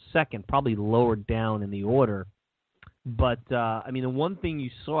Rosario second, probably lower down in the order. But, the one thing you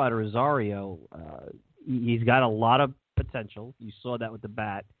saw out of Rosario, he's got a lot of potential. You saw that with the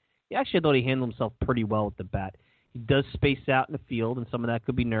bat. I thought he handled himself pretty well with the bat. He does space out in the field, and some of that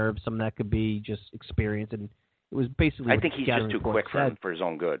could be nerves, some of that could be just experience. And it was basically. I think he's just too quick for his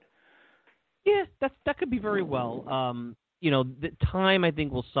own good. Yeah, that could be very well. The time, I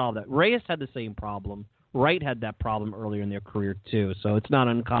think, will solve that. Reyes had the same problem. Wright had that problem earlier in their career too, so it's not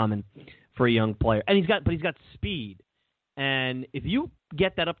uncommon for a young player. And he's got speed, and if you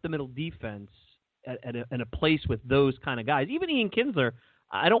get that up the middle defense in a place with those kind of guys, even Ian Kinsler,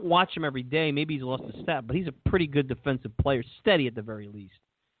 I don't watch him every day. Maybe he's lost a step, but he's a pretty good defensive player, steady at the very least.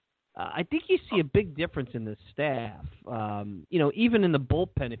 I think you see a big difference in the staff. Even in the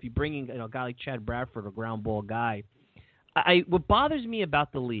bullpen, if you bring in a guy like Chad Bradford, a ground ball guy, what bothers me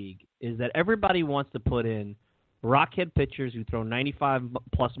about the league is that everybody wants to put in rockhead pitchers who throw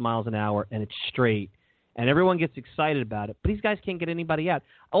 95-plus miles an hour, and it's straight, and everyone gets excited about it. But these guys can't get anybody out.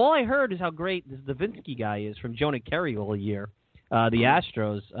 All I heard is how great this Davinsky guy is from Jonah Kerry all year, the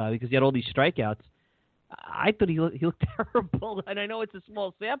Astros, because he had all these strikeouts. I thought he looked terrible, and I know it's a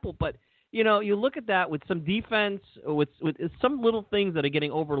small sample, but you look at that with some defense, with some little things that are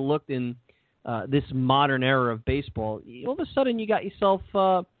getting overlooked in this modern era of baseball. All of a sudden, you got yourself,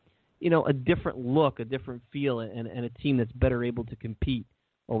 a different look, a different feel, and a team that's better able to compete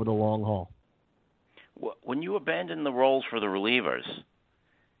over the long haul. When you abandon the roles for the relievers,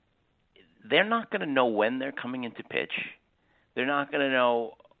 they're not going to know when they're coming into pitch. They're not going to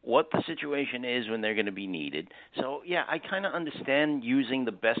know what the situation is when they're going to be needed. So, yeah, I kind of understand using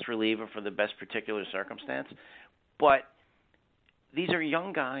the best reliever for the best particular circumstance, but these are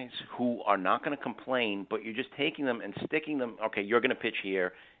young guys who are not going to complain, but you're just taking them and sticking them, okay, you're going to pitch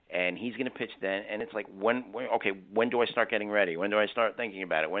here, and he's going to pitch then, and it's like, when do I start getting ready? When do I start thinking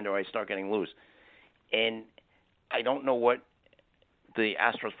about it? When do I start getting loose? And I don't know what the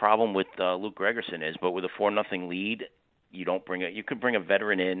Astros' problem with Luke Gregerson is, but with a 4-0 lead, you could bring a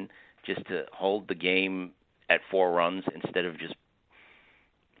veteran in just to hold the game at 4 runs instead of just.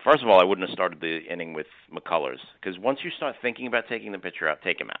 First of all, I wouldn't have started the inning with McCullers, because once you start thinking about taking the pitcher out,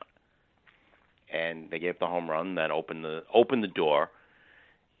 take him out. And they gave the home run that opened the door.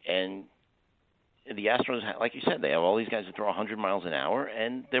 And the Astros, like you said, they have all these guys that throw 100 miles an hour,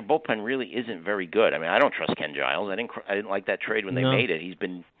 and their bullpen really isn't very good. I mean, I don't trust Ken Giles. I didn't like that trade when they made it. He's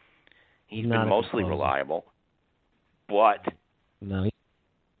been mostly reliable. But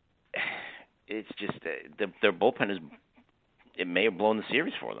it's just their bullpen it may have blown the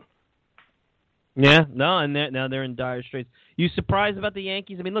series for them. Yeah, no, and now they're in dire straits. You surprised about the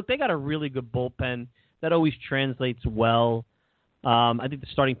Yankees? I mean, look, they got a really good bullpen. That always translates well. I think the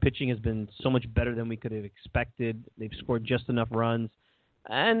starting pitching has been so much better than we could have expected. They've scored just enough runs.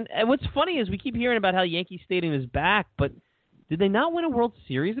 And what's funny is we keep hearing about how Yankee Stadium is back, but did they not win a World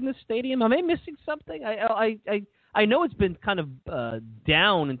Series in this stadium? Am I missing something? I know it's been kind of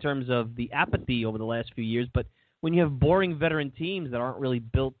down in terms of the apathy over the last few years, but when you have boring veteran teams that aren't really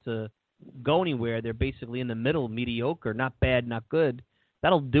built to go anywhere, they're basically in the middle, mediocre, not bad, not good.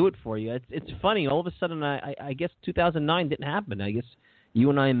 That'll do it for you. It's funny. All of a sudden, I guess 2009 didn't happen. I guess you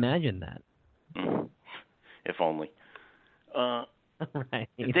and I imagined that. If only. Right.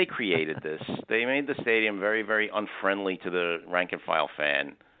 They created this. They made the stadium very, very unfriendly to the rank-and-file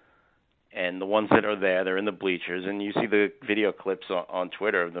fan. And the ones that are there, they're in the bleachers. And you see the video clips on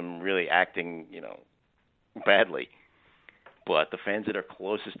Twitter of them really acting, badly. But the fans that are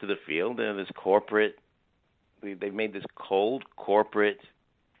closest to the field, they're this corporate. They've made this cold corporate,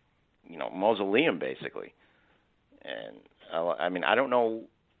 mausoleum basically. And I don't know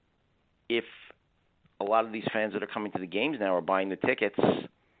if a lot of these fans that are coming to the games now are buying the tickets,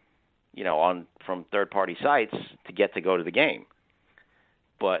 from third-party sites to get to go to the game.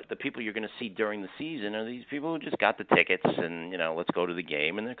 But the people you're going to see during the season are these people who just got the tickets and, let's go to the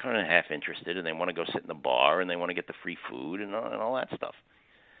game, and they're kind of half interested, and they want to go sit in the bar, and they want to get the free food and all that stuff.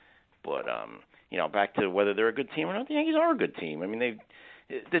 But, back to whether they're a good team or not, the Yankees are a good team. I mean,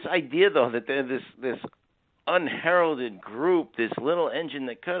 this idea, though, that they're this unheralded group, this little engine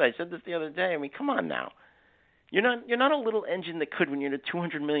that could. I said this the other day. I mean, come on now. You're not a little engine that could when you're in a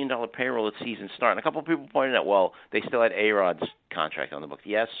 $200 million payroll at season start. And a couple of people pointed out, well, they still had A-Rod's contract on the books.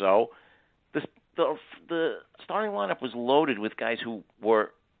 Yes, so the starting lineup was loaded with guys who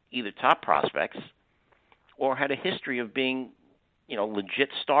were either top prospects or had a history of being, legit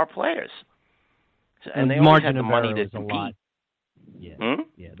star players. And they always had the money to compete. Yeah,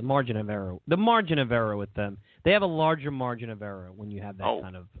 the margin of error. The margin of error with them. They have a larger margin of error when you have that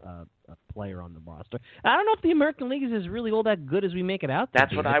kind of a player on the roster. I don't know if the American League is really all that good as we make it out to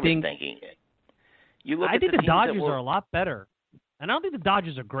That's be. what I was thinking. I think the Dodgers are a lot better. And I don't think the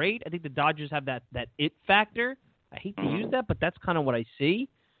Dodgers are great. I think the Dodgers have that it factor. I hate to use that, but that's kind of what I see.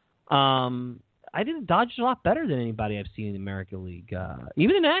 I think the Dodgers are a lot better than anybody I've seen in the American League.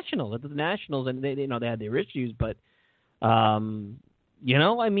 Even the Nationals. The Nationals, and they had their issues, but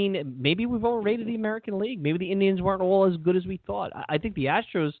maybe we've overrated the American League. Maybe the Indians weren't all as good as we thought. I think the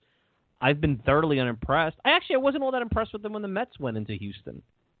Astros, I've been thoroughly unimpressed. I wasn't all that impressed with them when the Mets went into Houston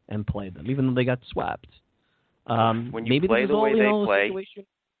and played them, even though they got swept. When you maybe play the way they play, situation.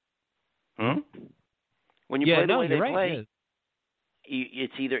 When you play the way they right, play,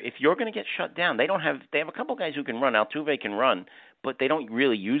 it's either if you're going to get shut down. They have a couple guys who can run. Altuve can run, but they don't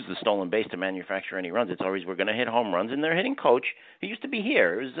really use the stolen base to manufacture any runs. It's always we're going to hit home runs, and their hitting coach, who used to be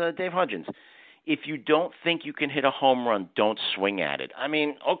here, it was Dave Hudgens. If you don't think you can hit a home run, don't swing at it. I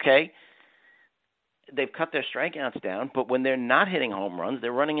mean, okay, they've cut their strikeouts down, but when they're not hitting home runs,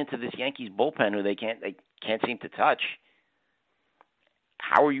 they're running into this Yankees bullpen who they can't seem to touch.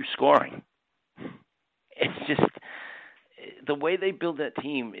 How are you scoring? It's just the way they build that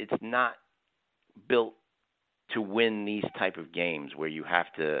team. It's not built to win these type of games where you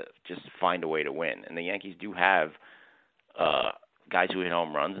have to just find a way to win. And the Yankees do have guys who hit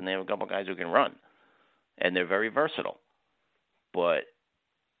home runs, and they have a couple guys who can run, and they're very versatile. But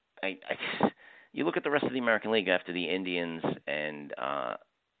you look at the rest of the American League after the Indians and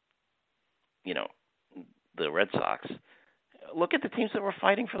the Red Sox. Look at the teams that were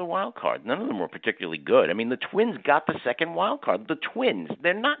fighting for the wild card. None of them were particularly good. I mean, the Twins got the second wild card. The Twins,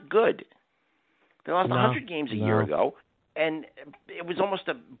 they're not good. They lost 100 games a year ago, and it was almost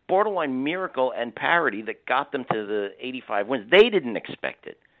a borderline miracle and parity that got them to the 85 wins. They didn't expect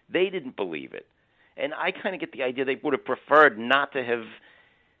it. They didn't believe it. And I kind of get the idea they would have preferred not to have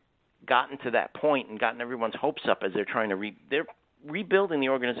gotten to that point and gotten everyone's hopes up as they're trying to they're rebuilding the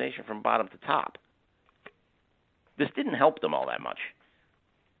organization from bottom to top. This didn't help them all that much.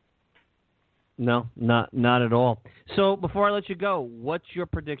 No, not at all. So before I let you go, what's your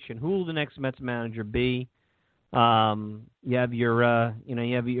prediction? Who will the next Mets manager be? You have your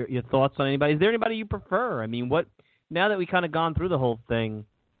thoughts on anybody. Is there anybody you prefer? I mean, now that we kind of gone through the whole thing,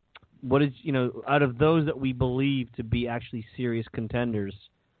 what is out of those that we believe to be actually serious contenders,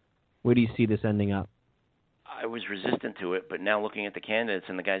 where do you see this ending up? I was resistant to it, but now looking at the candidates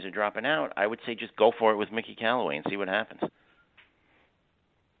and the guys who are dropping out, I would say just go for it with Mickey Callaway and see what happens.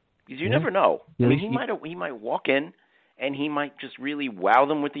 Because you never know. I mean, he might walk in and he might just really wow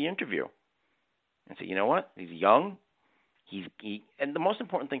them with the interview and say, you know what? He's young. And the most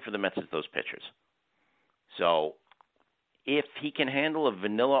important thing for the Mets is those pitchers. So if he can handle a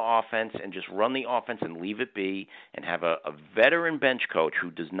vanilla offense and just run the offense and leave it be and have a veteran bench coach who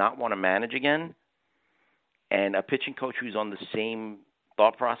does not want to manage again, and a pitching coach who's on the same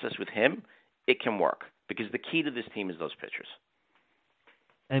thought process with him, it can work. Because the key to this team is those pitchers.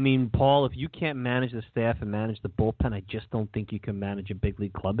 I mean, Paul, if you can't manage the staff and manage the bullpen, I just don't think you can manage a big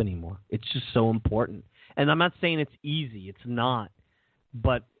league club anymore. It's just so important. And I'm not saying it's easy. It's not.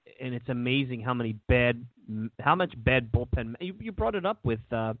 And it's amazing how much bad bullpen. You brought it up with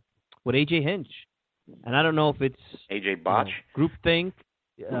A.J. Hinch. And I don't know if it's A.J. Botch groupthink.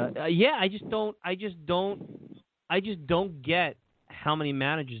 I just don't get how many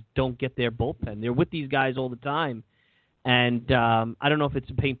managers don't get their bullpen. They're with these guys all the time, and I don't know if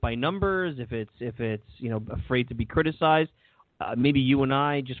it's paint by numbers, if it's afraid to be criticized. Maybe you and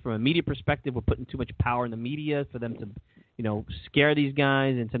I, just from a media perspective, we're putting too much power in the media for them to scare these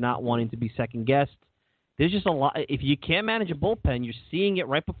guys into not wanting to be second guessed. There's just a lot. If you can't manage a bullpen, you're seeing it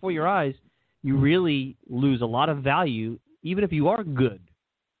right before your eyes. You really lose a lot of value, even if you are good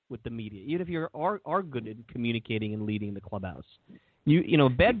with the media, even if you are good at communicating and leading the clubhouse. A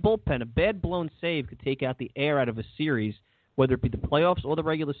bad bullpen, a bad blown save could take out the air out of a series, whether it be the playoffs or the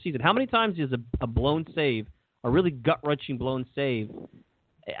regular season. How many times is a blown save, a really gut-wrenching blown save?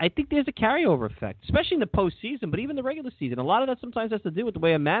 I think there's a carryover effect, especially in the postseason, but even the regular season. A lot of that sometimes has to do with the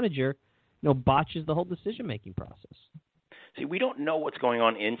way a manager, botches the whole decision-making process. See, we don't know what's going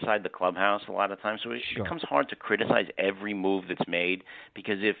on inside the clubhouse a lot of times, so it becomes hard to criticize every move that's made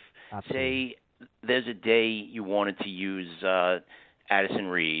because if, say, there's a day you wanted to use Addison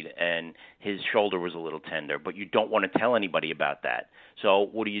Reed and his shoulder was a little tender, but you don't want to tell anybody about that. So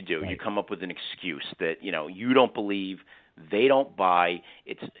what do? Right. You come up with an excuse that, you don't believe, they don't buy,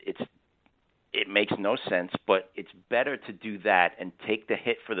 it makes no sense, but it's better to do that and take the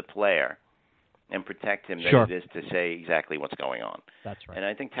hit for the player and protect him than it is to say exactly what's going on. That's right. And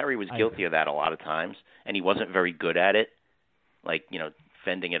I think Terry was guilty of that a lot of times, and he wasn't very good at it,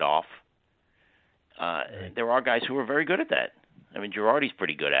 fending it off. Right. There are guys who are very good at that. I mean, Girardi's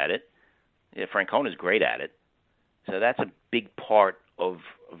pretty good at it. Yeah, Francona's great at it. So that's a big part of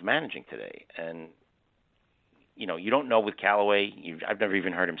managing today. And, you don't know with Callaway. I've never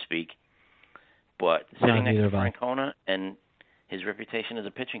even heard him speak. But sitting next to Francona and his reputation as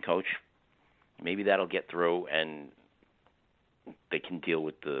a pitching coach, maybe that'll get through and they can deal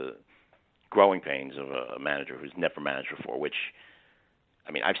with the growing pains of a manager who's never managed before, which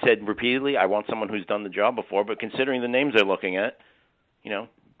I mean, I've said repeatedly I want someone who's done the job before, but considering the names they're looking at,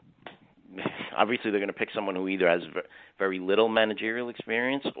 obviously they're going to pick someone who either has very little managerial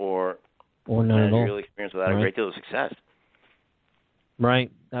experience or none managerial at all. experience without a great deal of success. Right,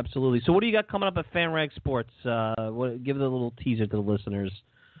 absolutely. So what do you got coming up at FanRag Sports? Give it a little teaser to the listeners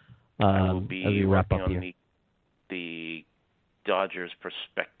I will be as we wrap working up here. on the Dodgers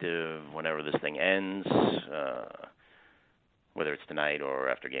perspective whenever this thing ends, whether it's tonight or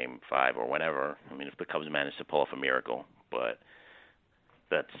after Game 5 or whenever. I mean, if the Cubs manage to pull off a miracle. But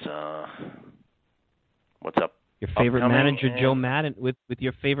that's what's up. Your favorite manager, and... Joe Madden, with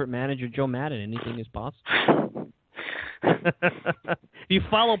your favorite manager, Joe Madden, anything is possible. If you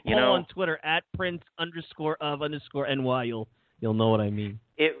follow Paul on Twitter at Prince_of_NY, you'll know what I mean.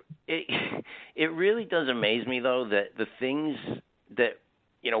 It really does amaze me though that the things that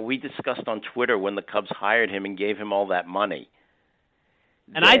we discussed on Twitter when the Cubs hired him and gave him all that money.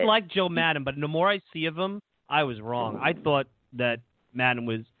 And I like Joe Madden, but the more I see of him, I was wrong. I thought that Madden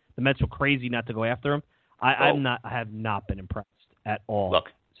the Mets were crazy not to go after him. I have not been impressed at all. Look,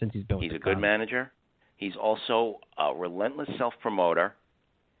 since he's been with he's the a good Cubs. manager. He's also a relentless self-promoter.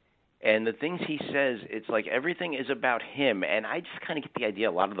 And the things he says, it's like everything is about him. And I just kind of get the idea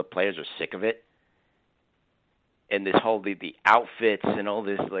a lot of the players are sick of it. And this whole the outfits and all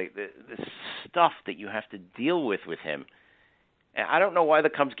this this stuff that you have to deal with him. And I don't know why the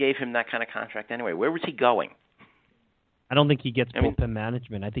Cubs gave him that kind of contract anyway. Where was he going? I don't think he gets bullpen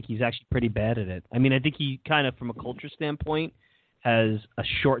management. I think he's actually pretty bad at it. I mean, I think he kind of, from a culture standpoint, has a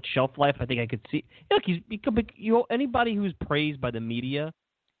short shelf life. I think I could see. Look, anybody who's praised by the media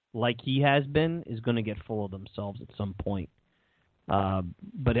like he has been is going to get full of themselves at some point.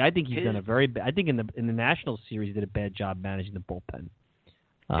 But I think he's done a very bad. I think in the National Series he did a bad job managing the bullpen,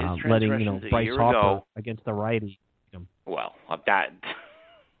 letting Bryce Harper against the righty. Well, that.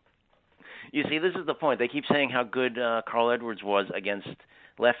 You see, this is the point. They keep saying how good Carl Edwards was against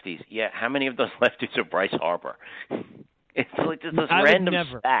lefties. Yeah, how many of those lefties are Bryce Harper? It's like just this random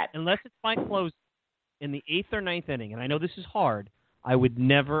stat. Unless it's my close in the 8th or 9th inning, and I know this is hard, I would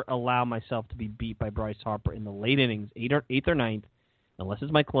never allow myself to be beat by Bryce Harper in the late innings, 8th or 9th, unless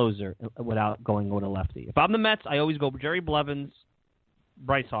it's my closer, without going with a lefty. If I'm the Mets, I always go Jerry Blevins,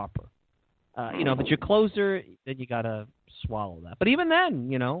 Bryce Harper. But your closer, then you got to swallow that. But even then,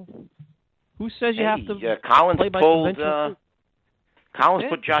 who says you have to Collins play by pulled, conventional? Collins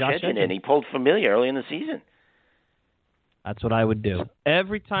put Josh Edgin in. He pulled Familia early in the season. That's what I would do.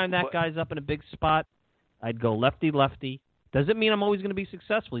 Every time that guy's up in a big spot, I'd go lefty. Doesn't mean I'm always going to be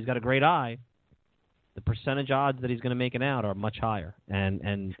successful. He's got a great eye. The percentage odds that he's going to make it out are much higher,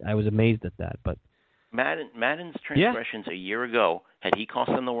 and I was amazed at that. But Madden's transgressions a year ago, had he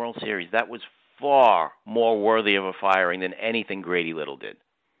cost them the World Series, that was far more worthy of a firing than anything Grady Little did.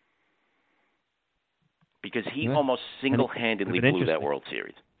 Because he almost single-handedly blew that World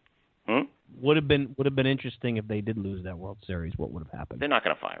Series. Would have been interesting if they did lose that World Series. What would have happened? They're not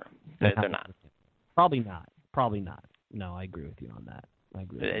going to fire him. They're not. Probably not. No, I agree with you on that.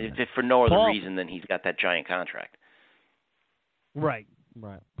 If for no other reason than he's got that giant contract. Right.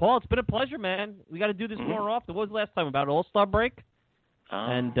 Paul, it's been a pleasure, man. We got to do this more often. What was the last time, about All-Star break?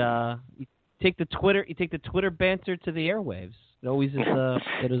 And you take the Twitter banter to the airwaves. It always is.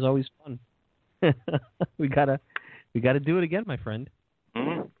 It is always fun. we gotta do it again, my friend.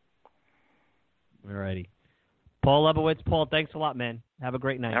 Mm-hmm. All righty. Paul Lebowitz. Paul, thanks a lot, man. Have a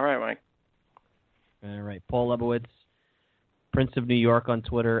great night. All right, Mike. All right. Paul Lebowitz, Prince of New York on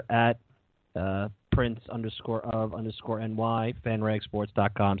Twitter at Prince_of_NY,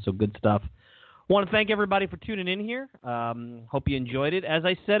 FanRagSports.com. So good stuff. Want to thank everybody for tuning in here. Hope you enjoyed it. As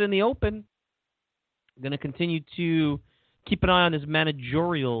I said in the open, I'm going to continue to keep an eye on this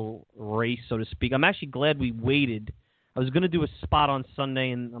managerial race, so to speak. I'm actually glad we waited. I was going to do a spot on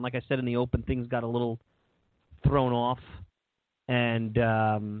Sunday, and like I said in the open, things got a little thrown off. And,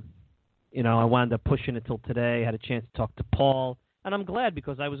 I wound up pushing it till today. I had a chance to talk to Paul. And I'm glad,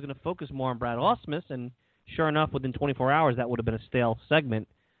 because I was going to focus more on Brad Ausmus, and sure enough, within 24 hours, that would have been a stale segment.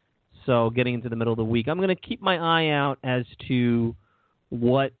 So getting into the middle of the week, I'm going to keep my eye out as to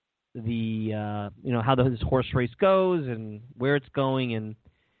what how this horse race goes and where it's going, and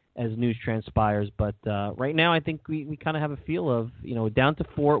as news transpires. But right now, I think we kind of have a feel of, down to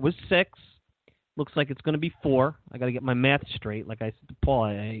 4. It was 6. Looks like it's going to be 4. I got to get my math straight. Like I said to Paul,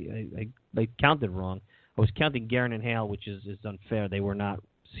 I counted wrong. I was counting Guerin and Hale, which is unfair. They were not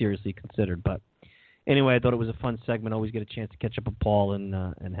seriously considered. But anyway, I thought it was a fun segment. Always get a chance to catch up with Paul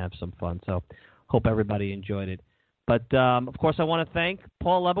and have some fun. So hope everybody enjoyed it. But, of course, I want to thank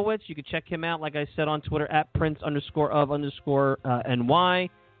Paul Lebowitz. You can check him out, like I said, on Twitter, at Prince_of_NY.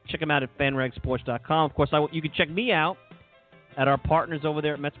 Check him out at fanragsports.com. Of course, you can check me out at our partners over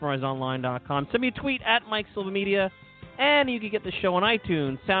there at MetsMemorizedOnline.com. Send me a tweet at Mike Silva Media, and you can get the show on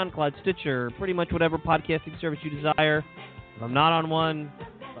iTunes, SoundCloud, Stitcher, pretty much whatever podcasting service you desire. If I'm not on one,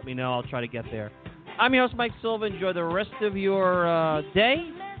 let me know. I'll try to get there. I'm your host, Mike Silva. Enjoy the rest of your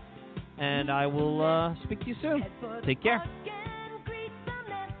day, and I will speak to you soon. Take care.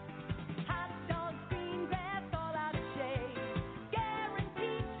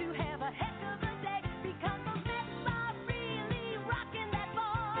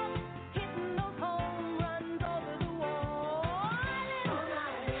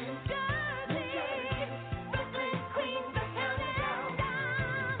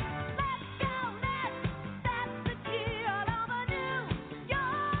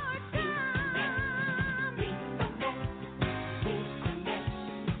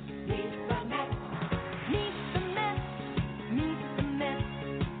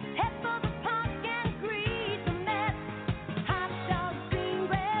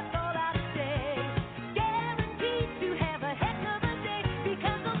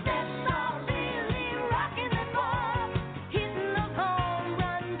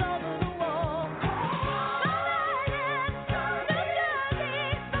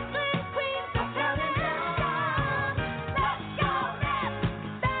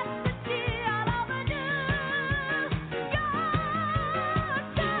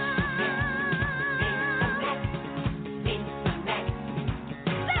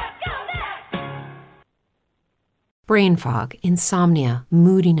 Brain fog, insomnia,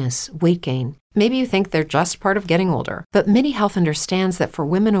 moodiness, weight gain. Maybe you think they're just part of getting older, but MIDI Health understands that for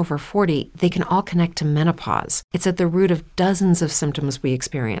women over 40, they can all connect to menopause. It's at the root of dozens of symptoms we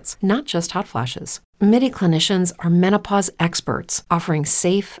experience, not just hot flashes. MIDI clinicians are menopause experts, offering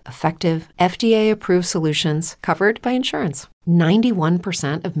safe, effective, FDA-approved solutions covered by insurance.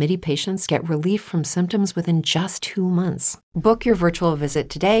 91% of MIDI patients get relief from symptoms within just 2 months. Book your virtual visit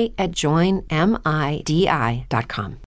today at joinmidi.com.